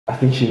I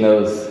think she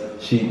knows.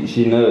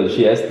 She knows.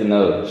 She has to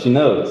know. She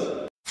knows.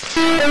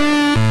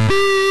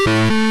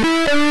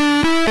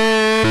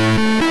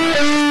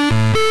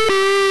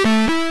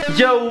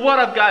 Yo, what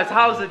up guys?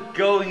 How's it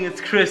going? It's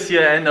Chris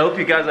here and I hope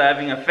you guys are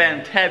having a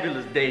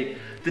fantabulous day.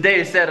 Today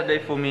is Saturday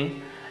for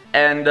me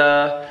and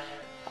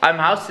I'm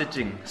house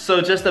sitting.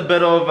 So just a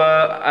bit of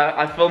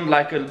I filmed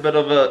like a bit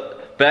of a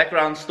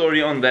background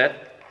story on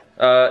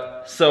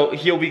that. So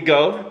here we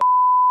go.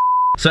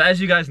 So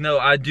as you guys know,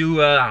 I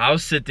do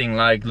house sitting,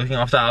 like looking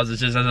after houses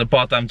just as a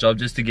part-time job,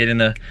 just to get in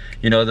the,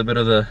 you know, the bit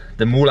of the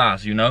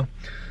moolahs, you know.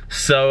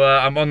 So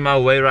I'm on my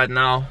way right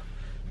now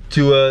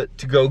to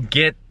go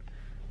get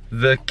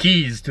the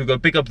keys, to go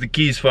pick up the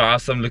keys for a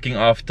house I'm looking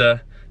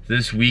after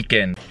this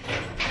weekend.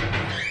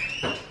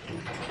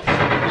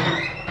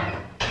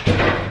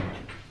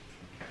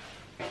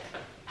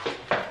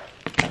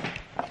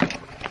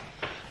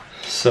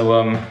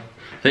 So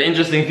the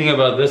interesting thing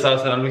about this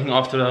house that I'm looking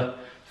after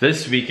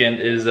this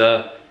weekend is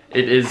it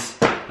is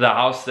the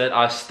house that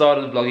I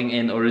started vlogging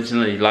in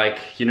originally. Like,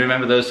 you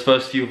remember those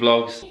first few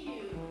vlogs?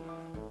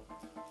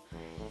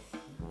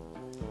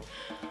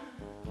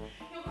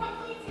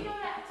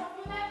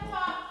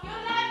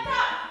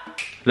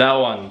 That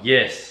one,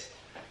 yes.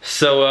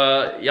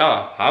 So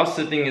yeah, house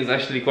sitting is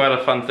actually quite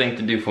a fun thing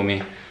to do for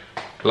me.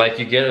 Like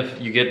you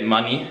get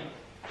money,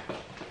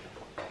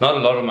 not a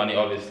lot of money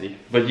obviously,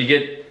 but you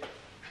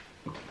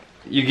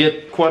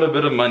get quite a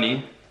bit of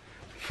money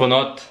for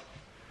not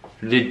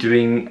really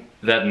doing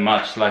that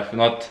much, like for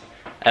not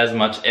as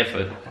much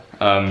effort.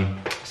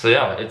 So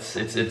yeah,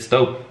 it's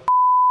dope.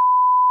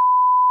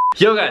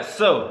 Yo guys,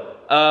 so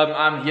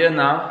I'm here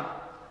now.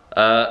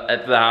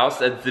 At the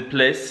house, at the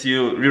place.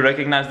 You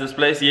recognize this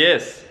place?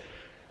 Yes.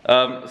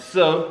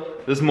 So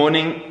this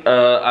morning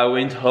I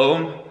went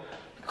home,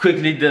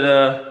 quickly did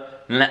a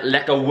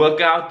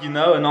workout, you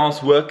know, a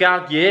nice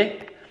workout, yeah.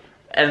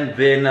 And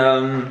then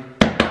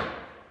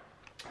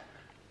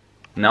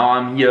now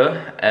I'm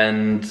here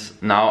and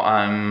now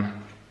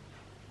I'm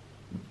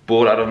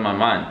bored out of my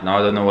mind. Now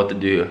I don't know what to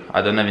do.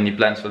 I don't have any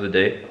plans for the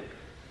day,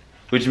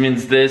 which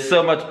means there's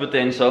so much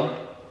potential.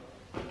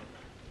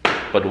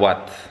 But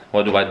what?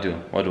 What do I do?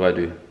 What do I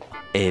do?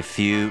 A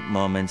few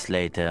moments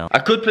later. I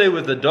could play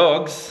with the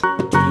dogs.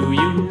 Do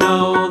you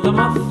know the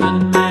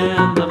Muffin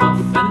Man, the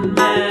Muffin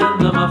Man,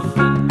 the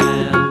Muffin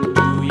Man?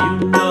 Do you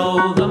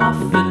know the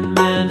Muffin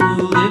Man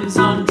who lives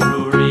on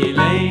Drury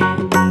Lane?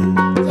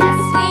 Yes,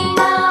 we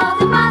know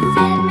the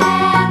Muffin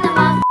Man, the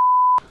Muffin.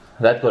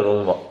 That got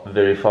over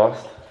very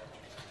fast.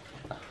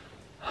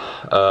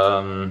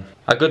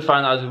 I could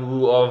find out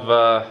who of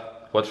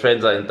what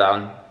friends are in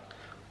town,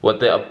 what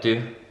they're up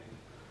to.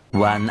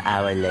 1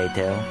 hour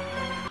later.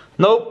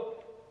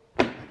 Nope.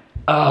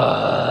 Okay,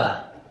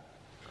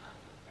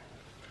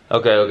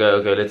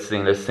 let's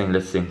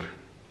sing.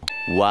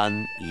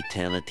 1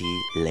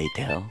 eternity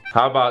later.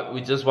 How about we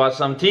just watch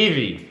some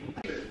TV? If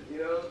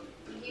you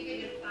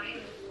could just find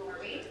it for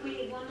me. We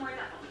need one more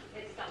double.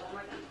 It's got one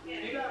more double.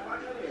 You got one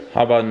other.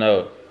 How about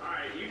no?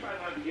 Alright, you probably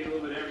want to get a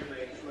little bit of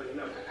everything, just let you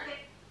know.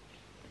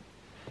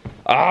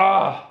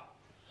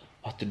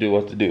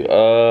 What to do?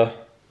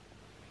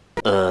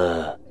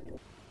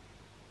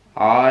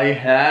 I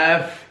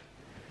have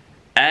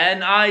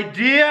an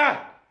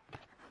idea.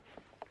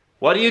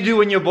 What do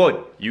when you're bored?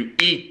 You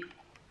eat.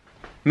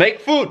 Make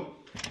food.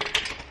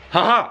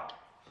 Haha.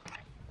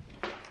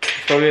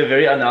 It's probably a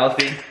very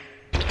unhealthy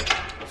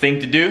thing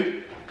to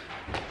do,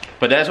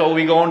 but that's what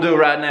we're gonna do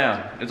right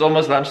now. It's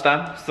almost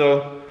lunchtime,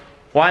 so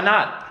why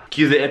not?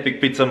 Cue the epic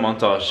pizza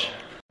montage.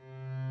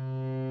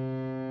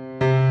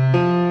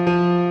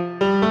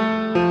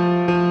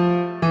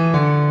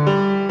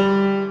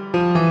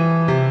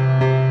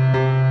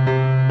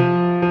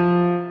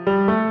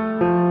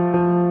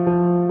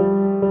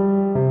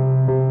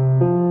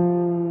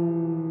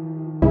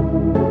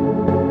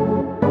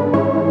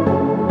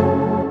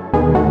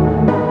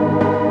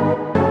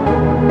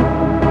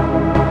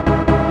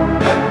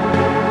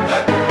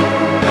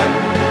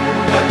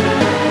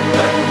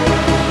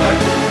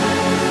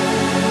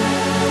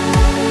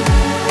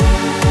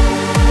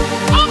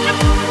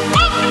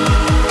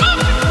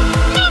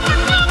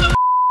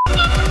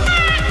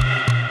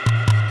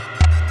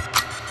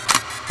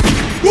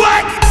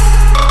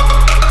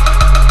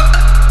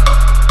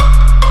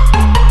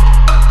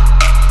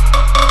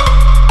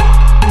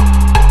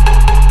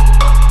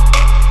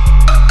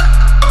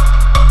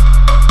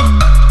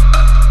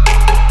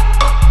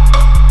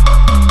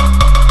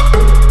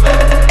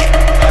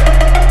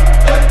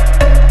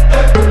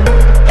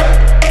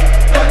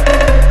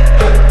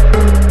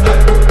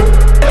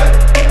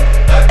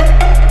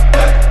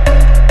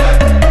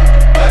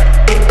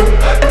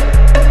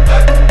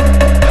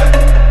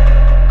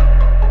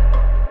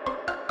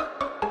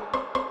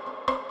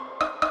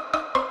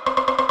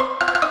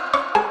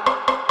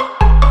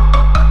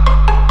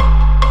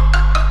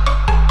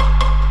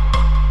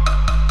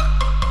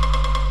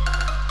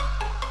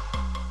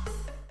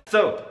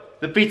 So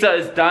the pizza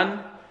is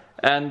done,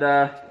 and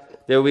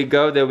there we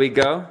go, there we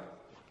go.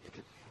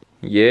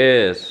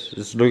 Yes,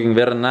 it's looking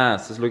very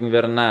nice, it's looking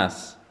very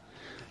nice.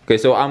 Okay,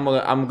 so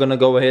I'm gonna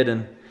go ahead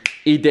and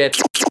eat that.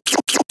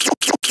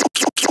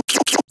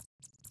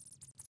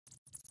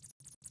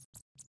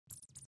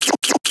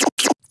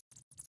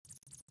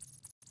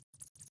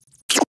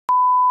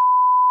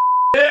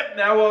 Yep,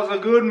 that was a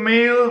good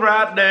meal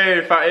right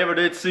there, if I ever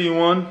did see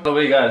one. By the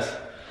way guys,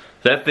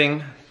 that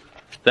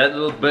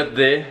little bit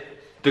there,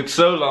 took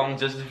so long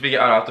just to figure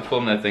out how to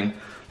film that thing.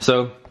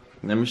 So,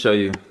 let me show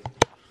you.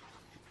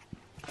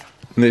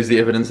 There's the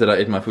evidence that I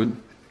ate my food.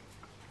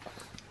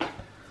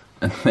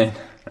 And then,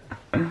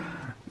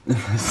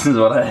 this is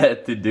what I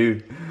had to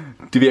do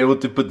to be able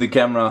to put the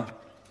camera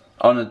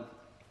on it,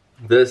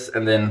 this,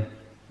 and then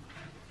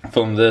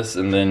film this,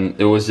 and then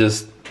it was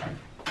just,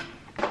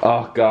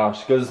 oh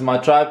gosh, because my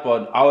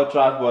tripod, our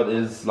tripod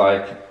is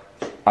like,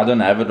 I don't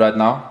have it right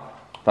now,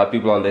 but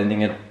people are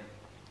lending it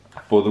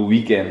for the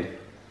weekend,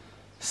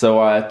 so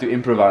I had to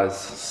improvise.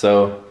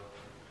 So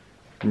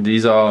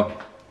these are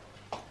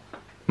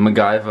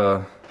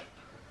MacGyver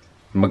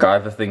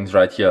things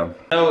right here.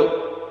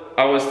 So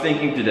I was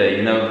thinking today,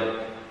 you know,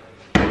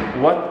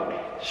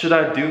 what should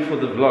I do for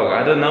the vlog?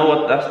 I don't know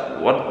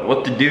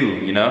what to do,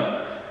 you know.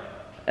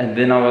 And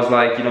then I was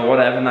like, you know, what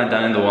haven't I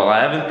done in a while? I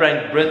haven't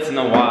pranked Brits in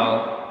a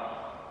while.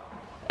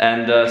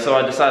 And so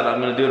I decided I'm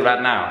gonna do it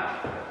right now.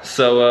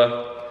 So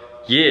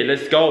yeah,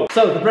 let's go.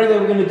 So the prank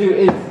that we're gonna do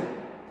is,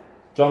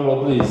 drum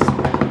roll please,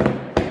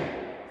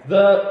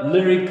 the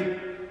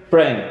lyric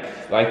prank.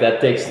 Like that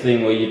text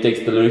thing where you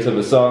text the lyrics of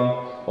a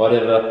song,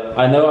 whatever.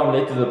 I know I'm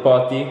late to the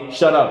party,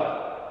 shut up.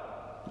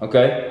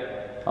 Okay?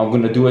 I'm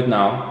gonna do it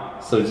now.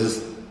 So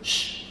just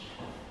shh.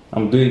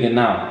 I'm doing it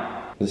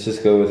now. Let's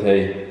just go with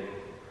hey.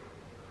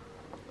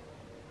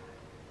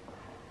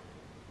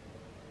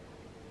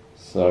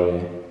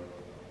 Sorry.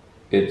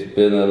 It's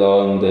been a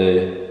long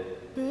day.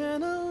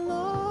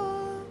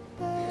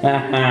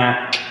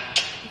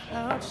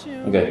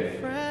 Okay,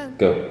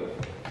 go.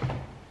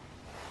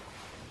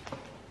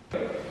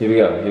 Here we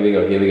go, here we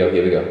go, here we go,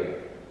 here we go.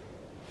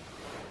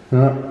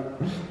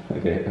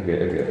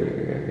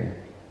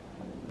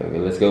 Okay,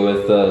 let's go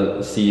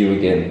with see you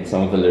again,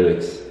 some of the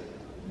lyrics.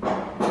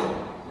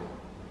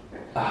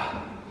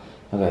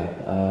 Okay,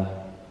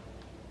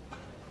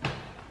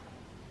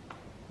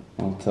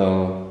 I'll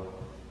tell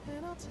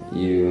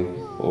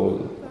you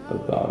all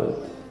about it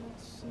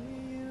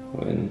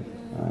when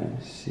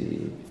I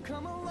see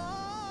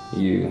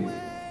you.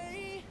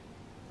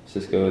 Let's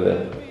just go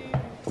there.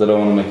 I don't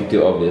want to make it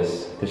too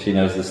obvious because she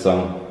knows the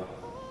song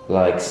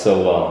like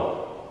so well.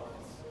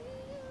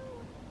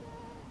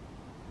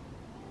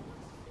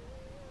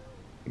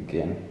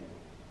 Again.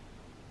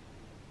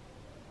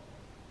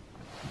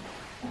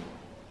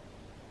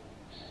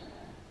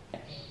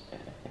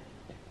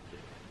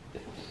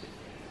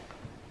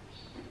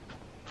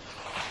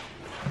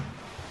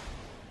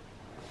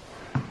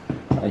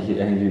 Are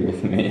you angry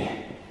with me?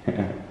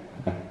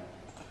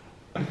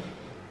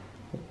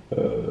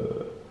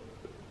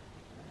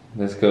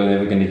 Let's go,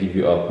 never gonna give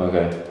you up,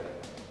 okay.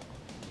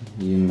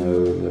 You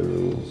know the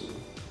rules.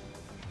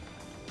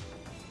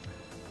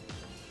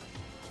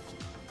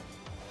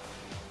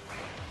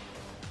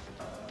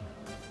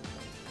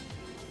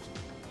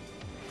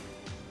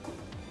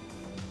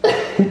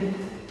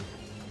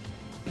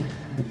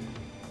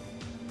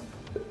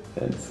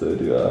 And so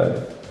do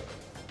I.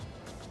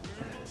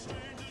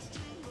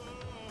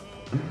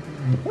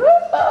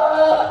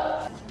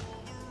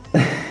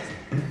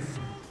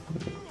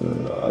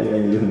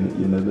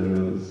 You know the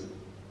rules,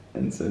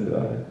 and so do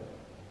I.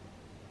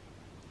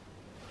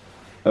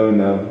 Oh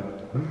no.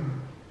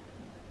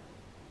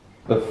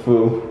 A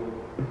full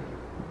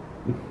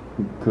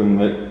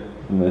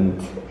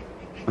commitment.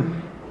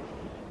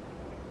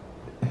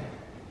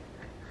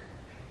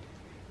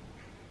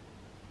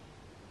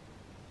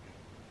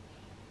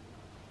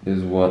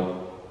 Is what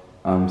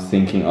I'm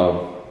thinking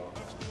of.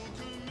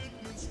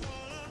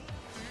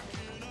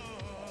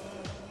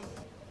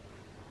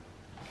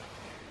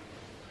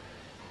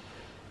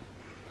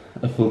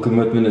 A full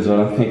commitment is what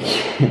I'm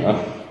thinking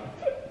of.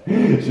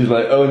 She's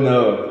like, oh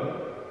no.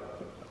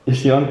 Is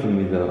she onto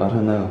me though? I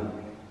don't know.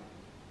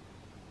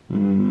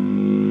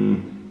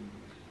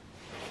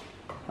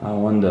 I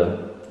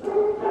wonder.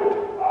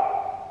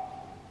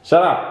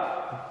 Shut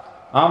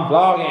up! I'm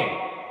vlogging!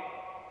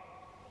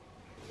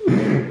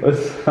 It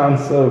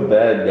sounds so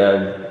bad,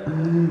 guys.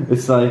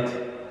 It's like,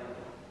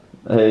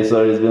 hey,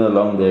 sorry, it's been a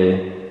long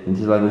day. And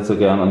she's like, it's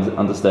okay, I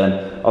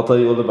understand. I'll tell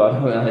you all about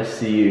it when I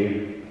see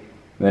you.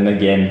 Then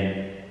again.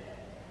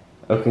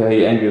 Okay, are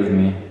you angry with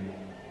me?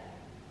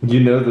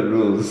 You know the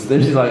rules.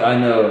 Then she's like, I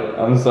know,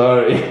 I'm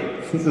sorry.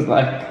 This is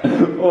like,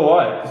 for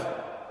what?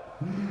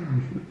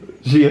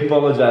 She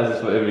apologizes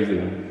for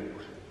everything.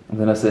 And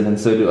then I said, and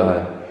so do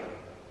I.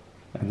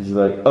 And she's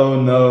like,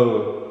 oh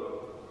no.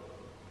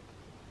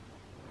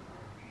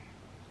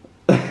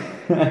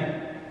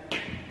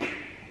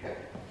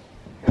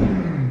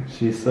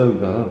 She's so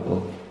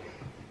gullible.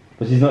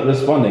 But she's not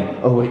responding.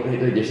 Oh wait,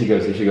 here she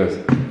goes,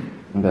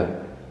 Okay.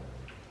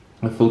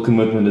 A full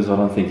commitment is what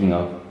I'm thinking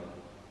of.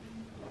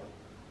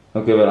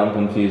 Okay, but I'm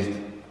confused.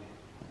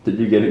 Did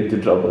you get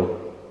into trouble?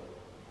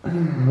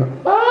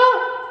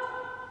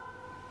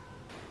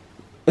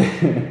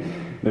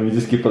 let me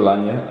just keep a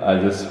line here. I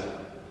just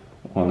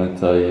want to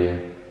tell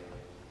you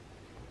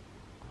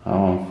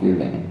how I'm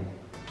feeling.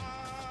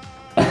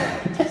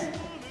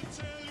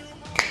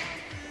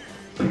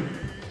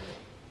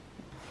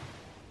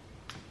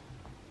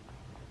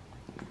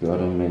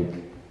 Gotta make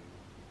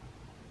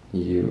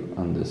you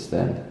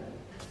understand.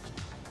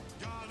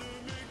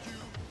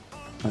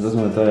 I just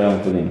want to tell you how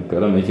I'm feeling.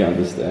 Gotta make you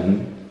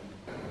understand.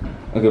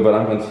 Okay, but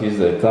I'm confused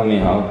there. Tell me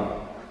how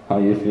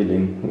you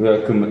feeling. We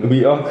are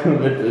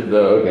committed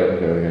though.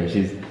 Okay.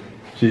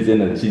 She's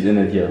in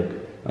it here.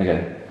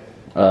 Okay.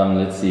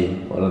 Let's see.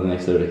 What are the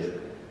next lyrics?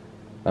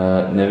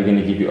 Never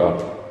gonna give you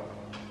up.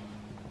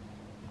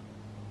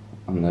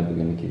 I'm never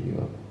gonna give you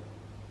up.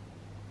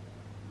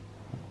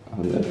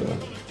 I'll never.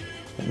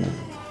 Yeah.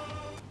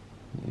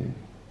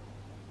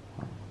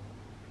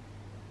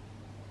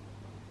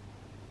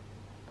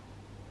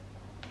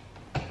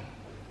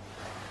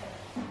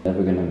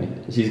 Never gonna make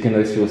it. She's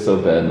gonna feel so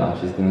bad now.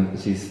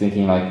 She's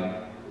thinking like,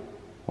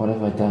 what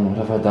have I done? What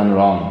have I done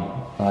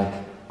wrong? Like,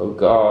 oh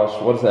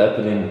gosh, what's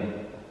happening?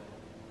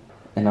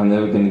 And I'm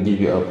never gonna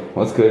give you up.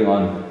 What's going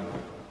on? ...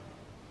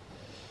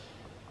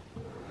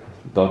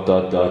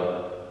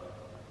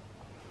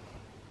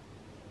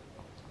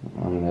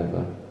 I'm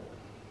never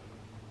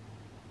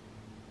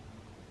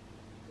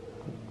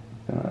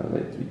gonna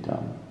let you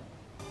down.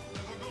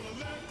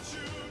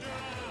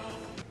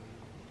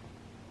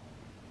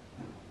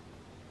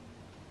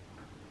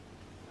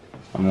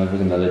 I'm never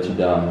gonna let you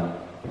down.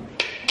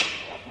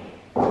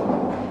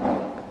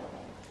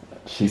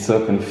 She's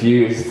so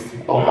confused.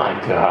 Oh my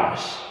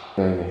gosh.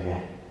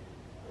 Okay.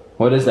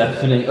 What is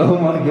happening? Oh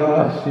my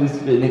gosh, she's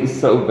feeling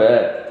so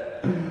bad.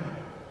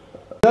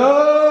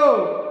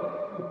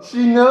 No!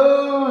 She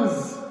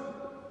knows!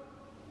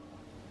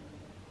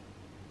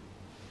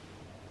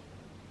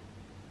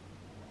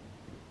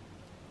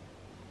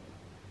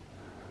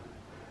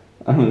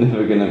 I'm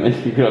never gonna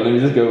make you cry. Let me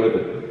just go with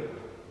it.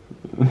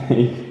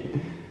 Make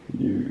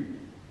you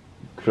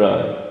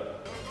cry.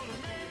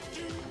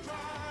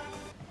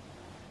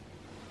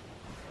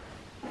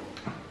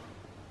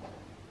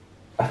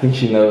 I think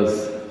she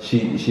knows.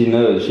 She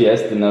knows. She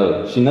has to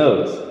know. She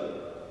knows.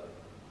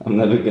 I'm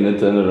never gonna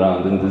turn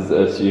around and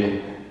desert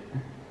you.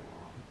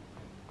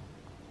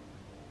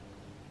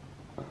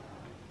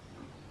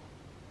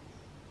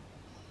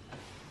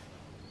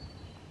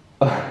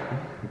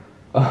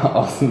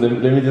 Awesome.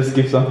 Let me just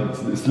skip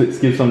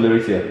some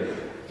lyrics here.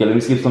 Okay, let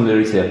me skip some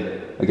lyrics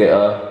here. Okay,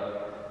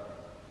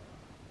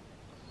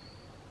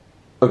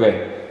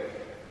 okay.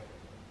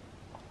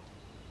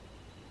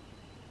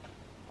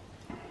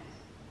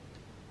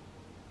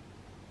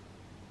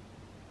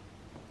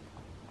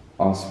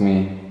 Ask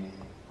me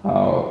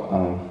how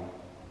I'm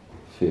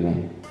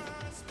feeling.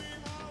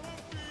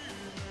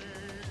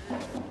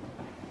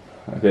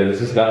 Okay,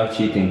 this is kind of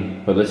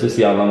cheating, but let's just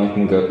see how long we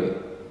can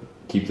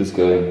keep this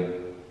going.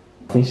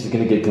 I think she's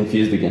gonna get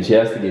confused again. She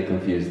has to get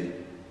confused.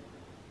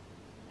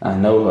 I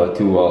know her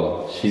too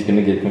well. She's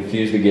gonna get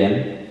confused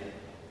again.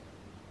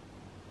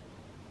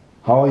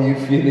 How are you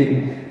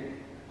feeling?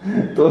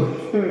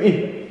 Talk to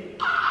me.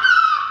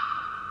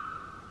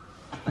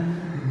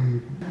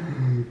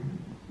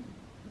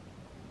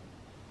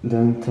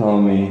 Don't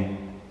tell me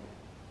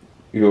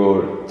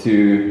you're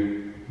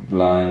too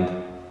blind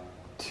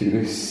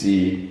to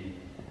see.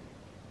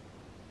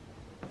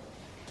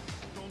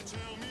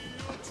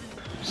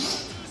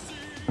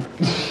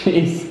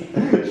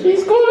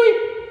 She's calling.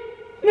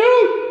 No.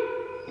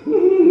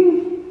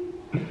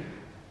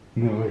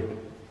 No, wait.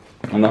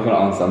 I'm not gonna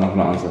answer. I'm not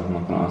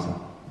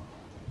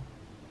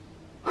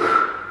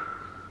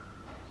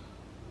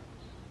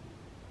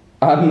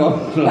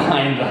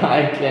blind.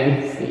 I can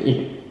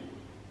see.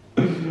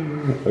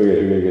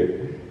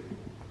 Okay.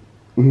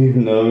 We've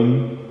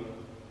known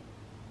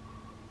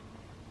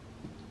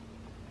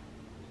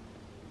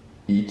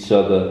each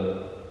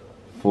other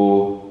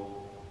for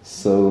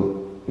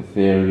so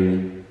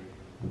very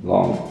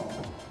long.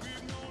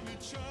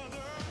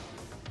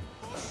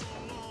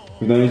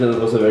 We've known each other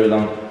for so very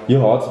long.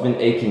 Your heart's been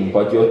aching,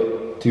 but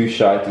you're too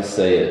shy to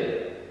say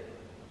it.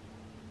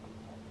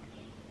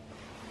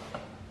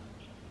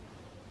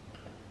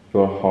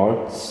 Your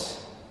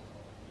heart's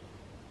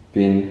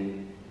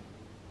been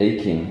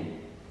aching,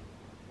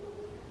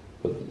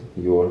 but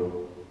you're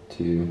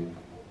too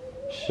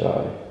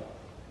shy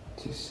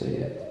to say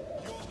it.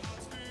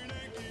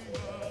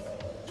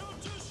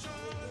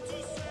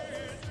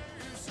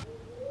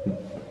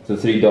 The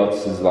 3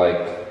 dots is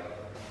like,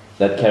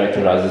 that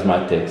characterizes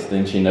my text,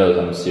 then she knows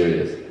I'm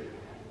serious.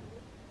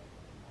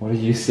 What are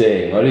you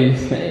saying?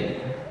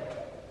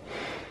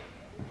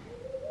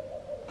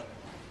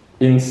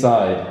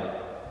 Inside,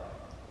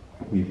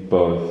 we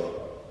both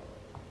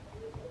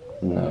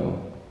know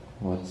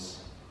what's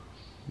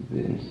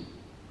been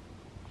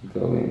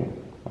going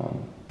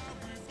on.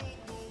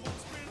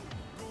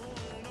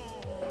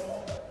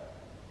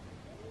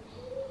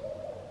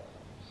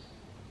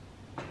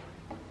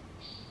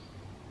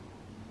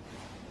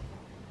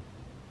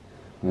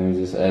 Let me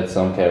just add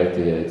some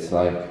character here. It's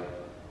like,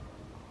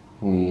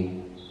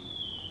 we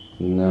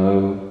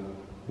know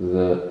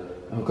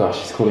oh gosh,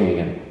 he's calling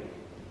again.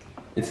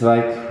 It's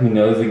like we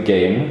know the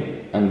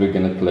game and we're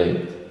gonna play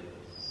it.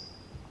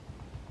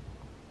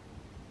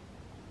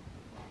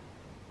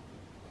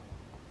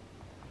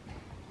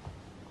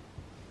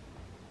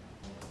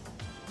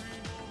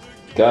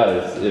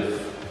 Guys, if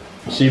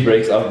she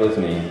breaks up with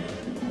me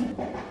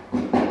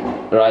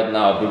right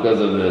now because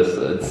of this,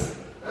 it's...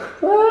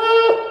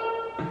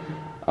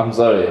 I'm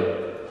sorry.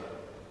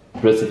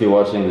 Brits, if you're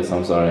watching this,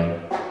 I'm sorry.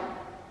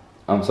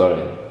 I'm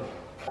sorry.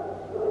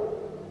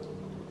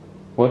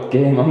 What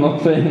game? I'm not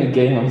playing a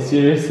game, I'm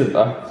serious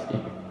about you.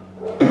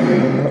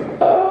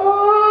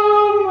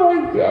 Oh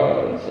my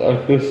gosh,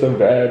 I feel so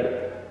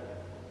bad.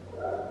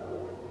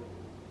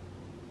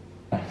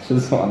 I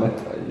just want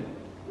to tell you.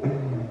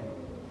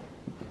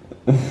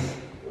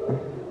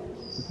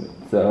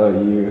 Tell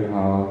you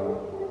how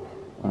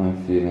I'm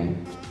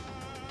feeling.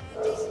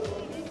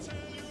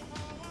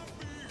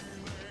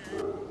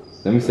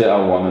 Let me say I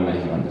want to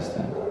make you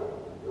understand.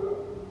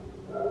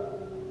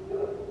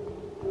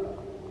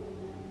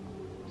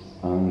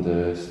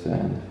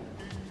 Understand.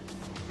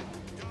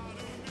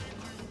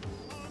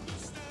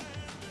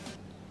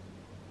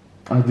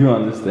 I do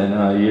understand,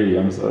 I hear you.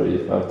 I'm sorry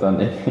if I've done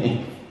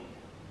anything.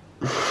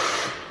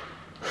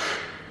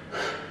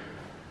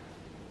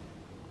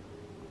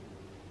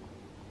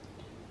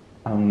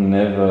 I'm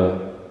never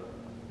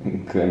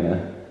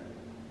gonna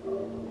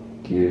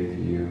give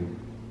you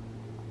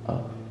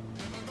up.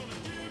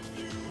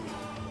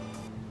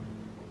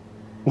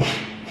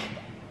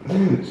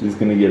 She's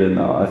gonna get it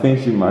now. I think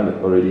she might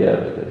already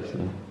have it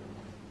actually.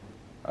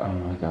 Oh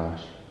my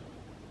gosh.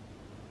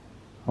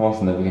 I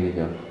was never gonna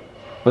go.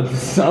 But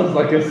this sounds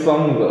like a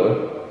song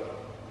though.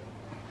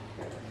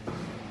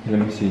 Let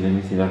me see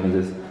if I can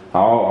just...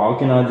 How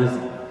can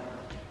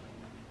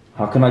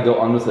I go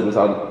on with it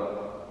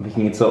without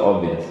making it so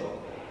obvious?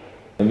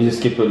 Let me just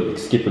skip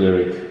a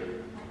lyric.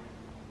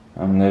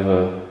 I'm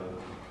never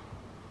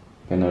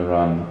gonna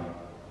run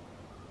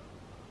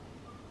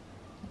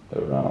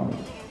around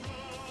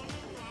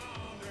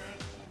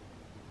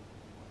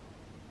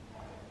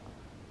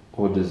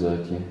or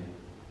desert you.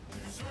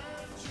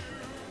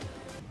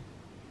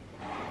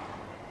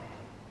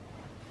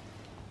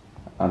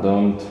 I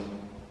don't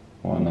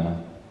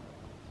wanna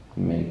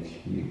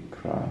make you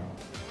cry.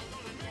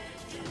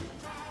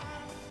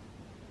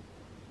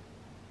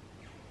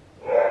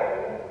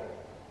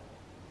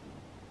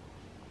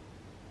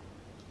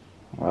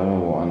 I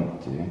don't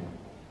want to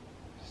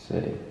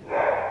say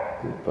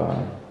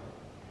goodbye.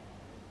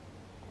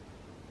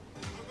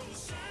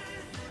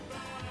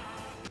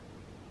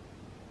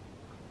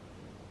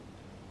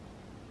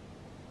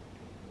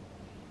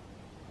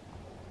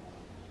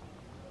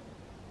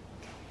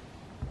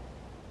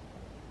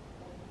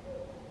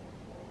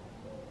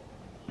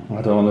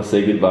 I don't want to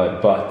say goodbye,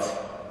 but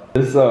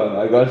this song,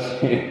 I got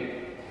you.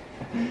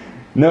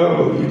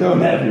 No, you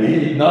don't have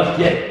me, not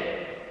yet.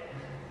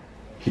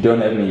 You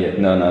don't have me yet.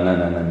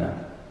 No.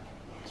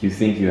 You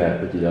think you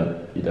have, but you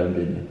don't. You don't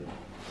really.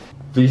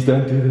 Please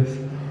don't do this.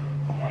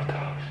 Oh my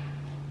gosh.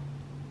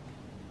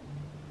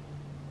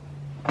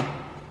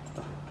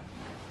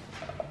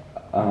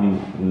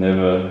 I'm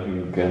never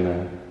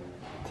gonna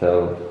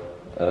tell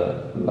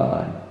a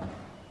lie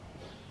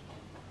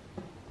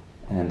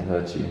and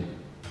hurt you.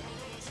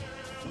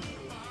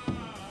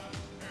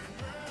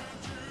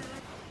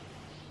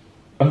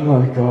 Oh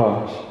my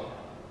gosh.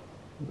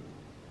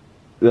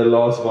 That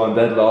last one,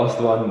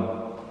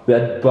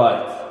 that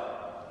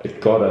butt, it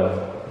got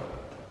her.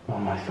 Oh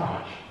my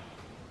gosh.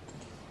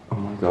 Oh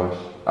my gosh.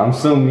 I'm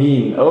so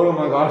mean. Oh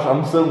my gosh,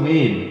 I'm so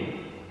mean.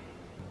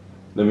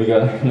 Never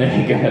gonna give.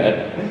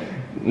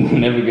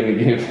 Never gonna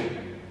give.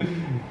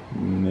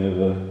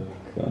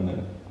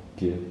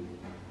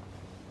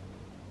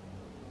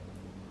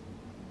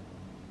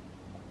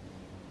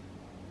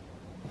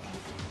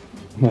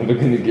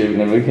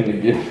 Never gonna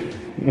give.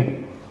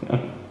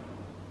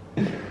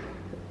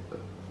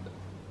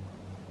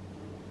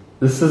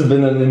 This has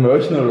been an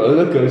emotional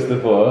roller coaster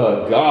for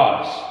her.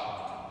 Gosh,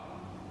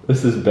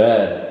 this is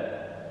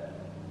bad.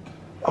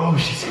 Oh,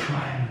 she's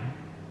crying.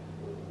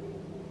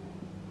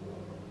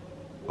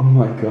 Oh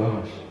my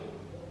gosh.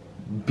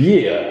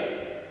 Beer?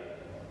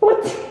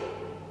 What?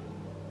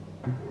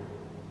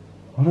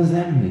 What does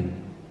that mean?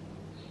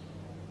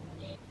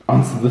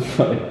 Answer the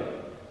phone.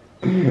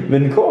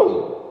 Then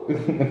call.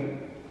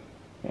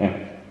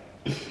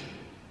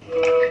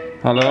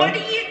 Hello? What are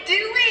you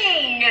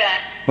doing?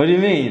 What do you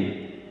mean?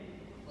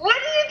 What are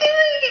you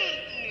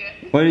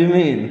doing? What do you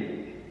mean?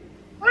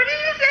 What did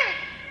you say?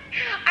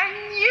 I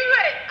knew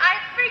it. I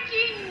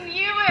freaking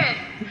knew it.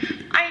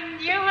 I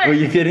knew it. Were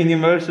you getting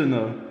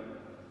emotional?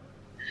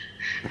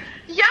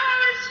 Yeah, I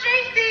was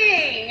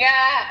stressing.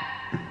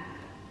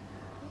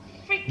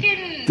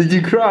 Freaking. Did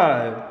you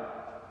cry?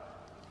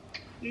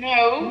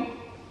 No.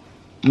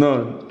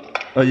 No.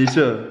 Are you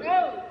sure?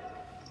 No.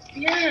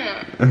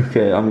 Yeah.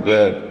 Okay, I'm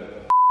glad.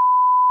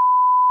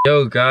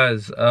 Yo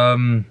guys,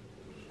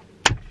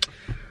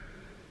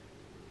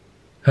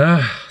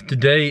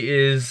 today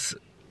is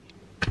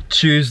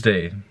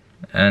Tuesday,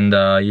 and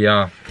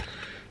yeah,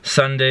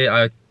 Sunday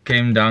I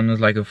came down with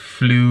like a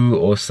flu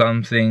or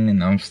something,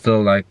 and I'm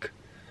still like,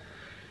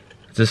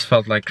 just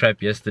felt like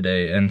crap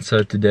yesterday, and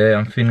so today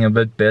I'm feeling a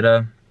bit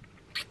better,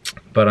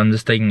 but I'm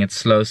just taking it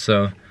slow,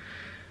 so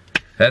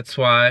that's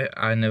why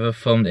I never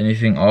filmed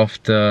anything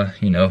after,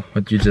 you know,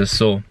 what you just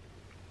saw.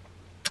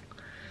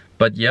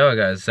 But yeah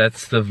guys,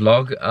 that's the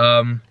vlog.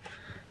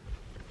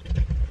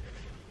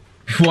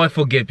 Before I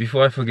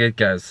forget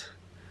guys,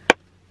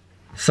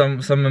 some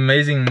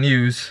amazing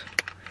news.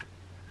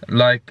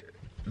 Like,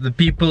 the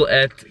people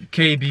at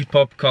KB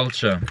Pop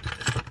Culture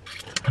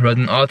wrote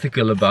an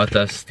article about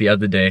us the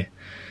other day,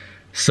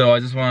 so I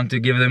just wanted to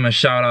give them a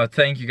shout out.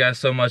 Thank you guys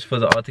so much for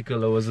the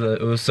article.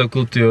 It was so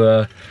cool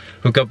to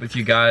hook up with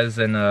you guys,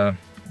 and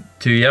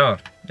yeah,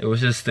 it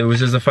was just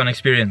a fun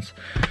experience.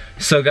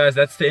 So guys,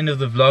 that's the end of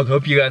the vlog.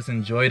 Hope you guys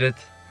enjoyed it.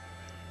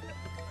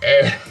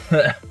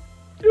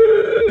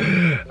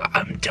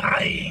 I'm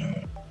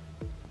dying.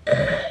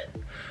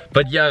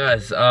 But yeah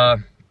guys,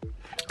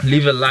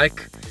 leave a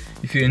like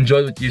if you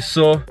enjoyed what you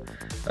saw.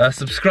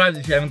 Subscribe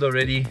if you haven't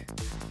already.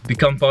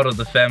 Become part of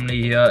the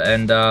family here,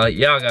 and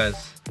yeah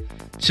guys,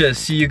 cheers.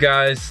 See you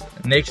guys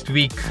next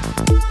week.